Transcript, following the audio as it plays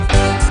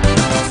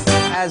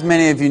As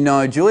many of you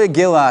know, Julia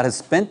Gillard has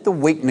spent the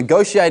week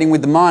negotiating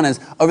with the miners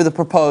over the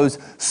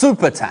proposed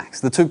super tax.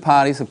 The two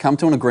parties have come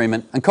to an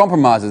agreement and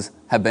compromises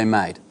have been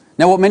made.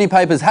 Now, what many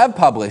papers have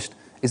published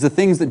is the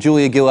things that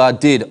Julia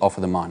Gillard did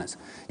offer the miners.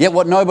 Yet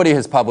what nobody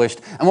has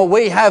published, and what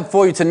we have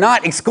for you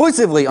tonight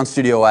exclusively on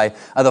Studio A,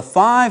 are the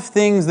 5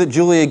 things that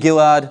Julia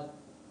Gillard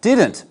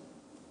didn't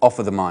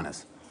offer the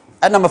miners.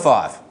 At number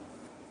 5.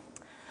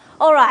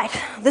 All right,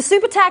 the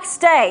super tax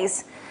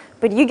stays,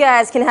 but you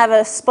guys can have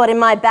a spot in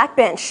my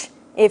backbench,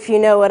 if you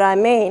know what I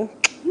mean.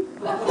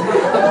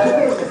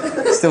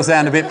 Still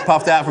sound a bit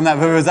puffed out from that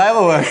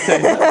vuvuzela work,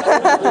 Steve.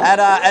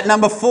 At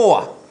number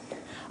 4.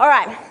 All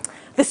right,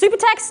 the super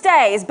tax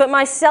stays, but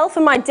myself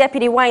and my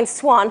deputy Wayne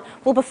Swan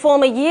will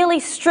perform a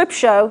yearly strip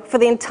show for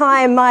the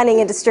entire mining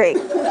industry.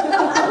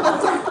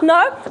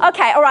 No?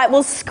 Okay, all right,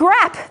 we'll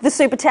scrap the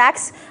super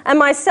tax, and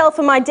myself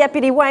and my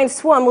deputy Wayne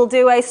Swan will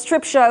do a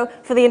strip show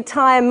for the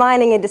entire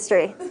mining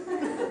industry.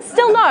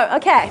 Still no,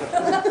 okay.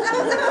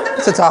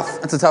 It's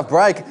a tough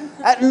break.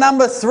 At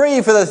number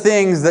 3 for the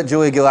things that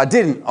Julia Gillard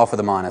didn't offer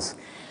the miners.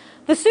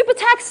 The super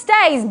tax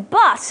stays,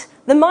 but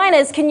the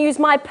miners can use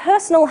my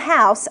personal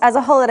house as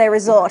a holiday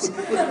resort.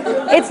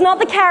 It's not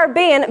the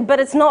Caribbean,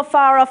 but it's not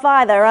far off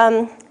either.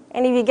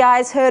 Any of you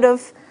guys heard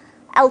of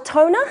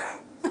Altona?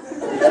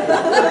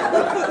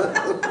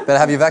 Better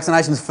have your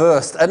vaccinations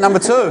first. At number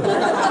 2.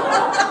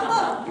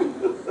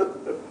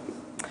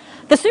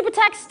 The super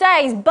tax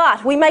stays,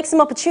 but we make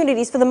some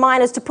opportunities for the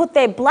miners to put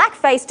their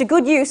blackface to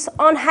good use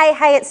on Hey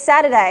Hey It's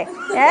Saturday.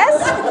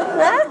 Yes?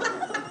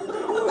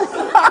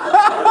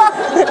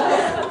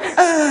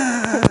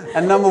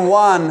 And number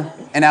 1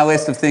 in our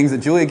list of things that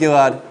Julia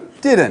Gillard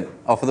didn't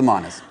offer the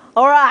miners.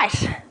 All right,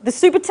 the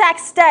super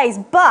tax stays,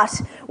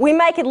 but we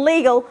make it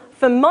legal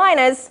for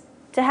miners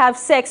to have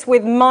sex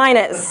with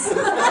minors.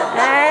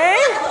 Eh?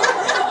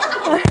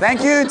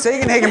 Thank you,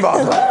 Tegan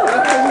Higginbotham.